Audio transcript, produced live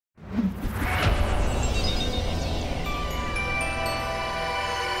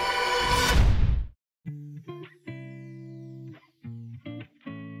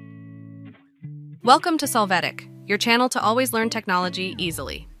Welcome to Solvetic, your channel to always learn technology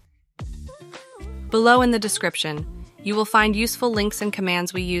easily. Below in the description, you will find useful links and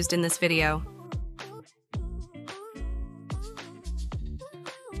commands we used in this video.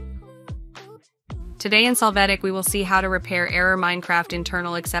 Today in Solvetic, we will see how to repair error Minecraft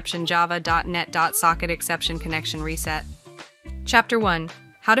internal exception java.net.socketexception connection reset. Chapter 1.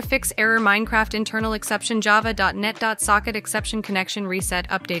 How to fix error Minecraft internal exception java.net.socketexception connection reset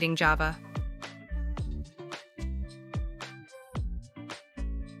updating Java.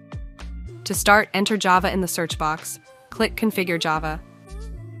 To start, enter Java in the search box. Click Configure Java.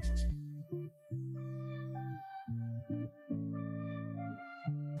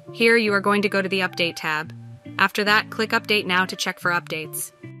 Here you are going to go to the Update tab. After that, click Update Now to check for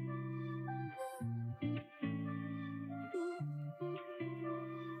updates.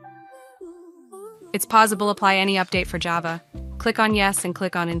 It's possible to apply any update for Java. Click on Yes and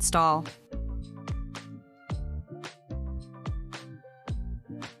click on Install.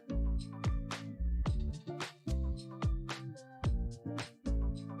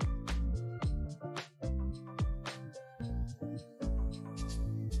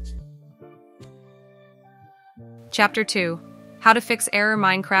 Chapter 2. How to fix error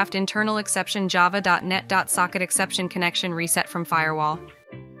Minecraft internal exception java.net.socketexception connection reset from Firewall.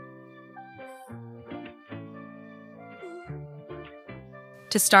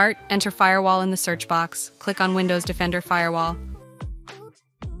 To start, enter Firewall in the search box. Click on Windows Defender Firewall.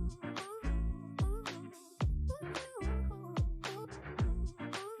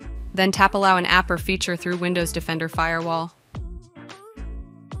 Then tap Allow an app or feature through Windows Defender Firewall.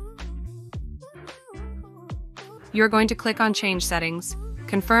 You're going to click on Change Settings.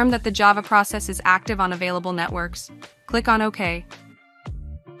 Confirm that the Java process is active on available networks. Click on OK.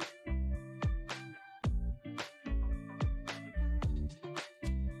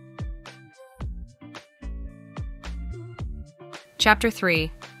 Chapter 3.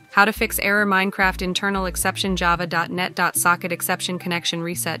 How to fix error Minecraft internal exception java.net.socketexception connection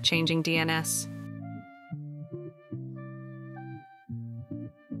reset changing DNS.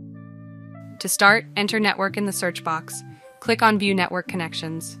 To start, enter Network in the search box. Click on View Network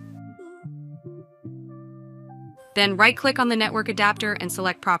Connections. Then right-click on the network adapter and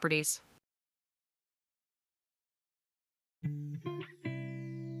select Properties.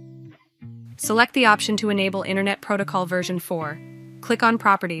 Select the option to enable Internet Protocol version 4. Click on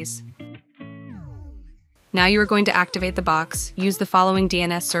Properties. Now you are going to activate the box. Use the following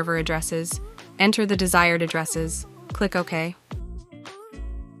DNS server addresses. Enter the desired addresses. Click OK.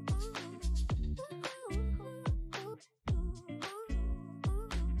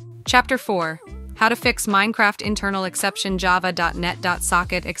 Chapter 4. How to fix Minecraft internal exception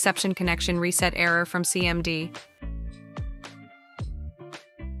java.net.socket exception connection reset error from CMD.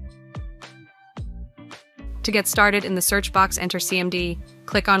 To get started, in the search box, enter CMD.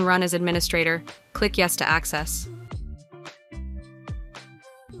 Click on Run as Administrator. Click Yes to access.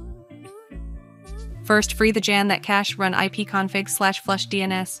 First, free the JAN that cache. Run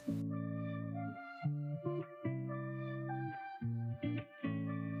ipconfig/flushdns.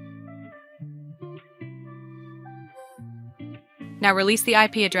 Now release the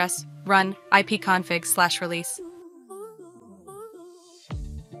IP address. Run ipconfig/release.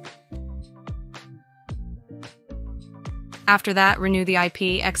 After that, renew the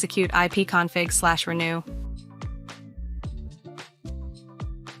IP. Execute ipconfig/renew.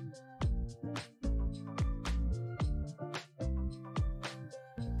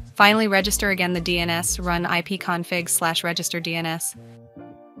 Finally, register again the DNS. Run ipconfig/registerdns.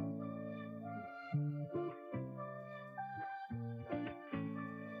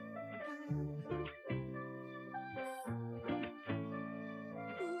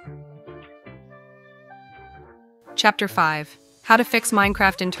 Chapter 5. How to fix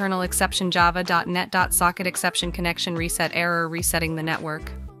Minecraft internal exception java.net.socketexception connection reset error resetting the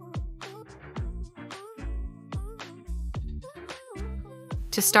network.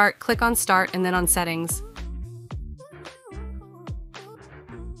 To start, click on Start and then on Settings.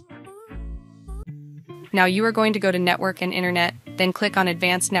 Now you are going to go to Network and Internet, then click on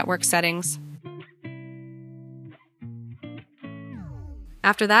Advanced Network Settings.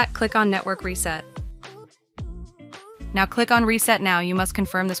 After that, click on Network Reset. Now click on Reset Now. You must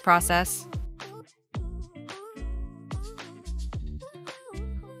confirm this process.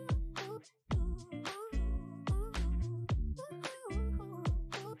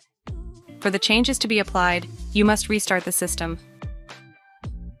 For the changes to be applied, you must restart the system.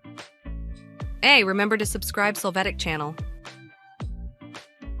 Hey, remember to subscribe Solvetic channel.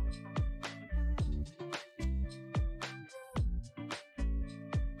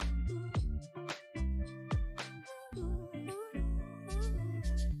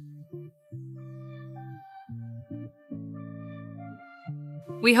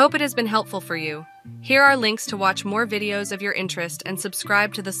 We hope it has been helpful for you. Here are links to watch more videos of your interest and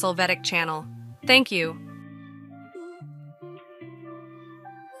subscribe to the Solvetic channel. Thank you.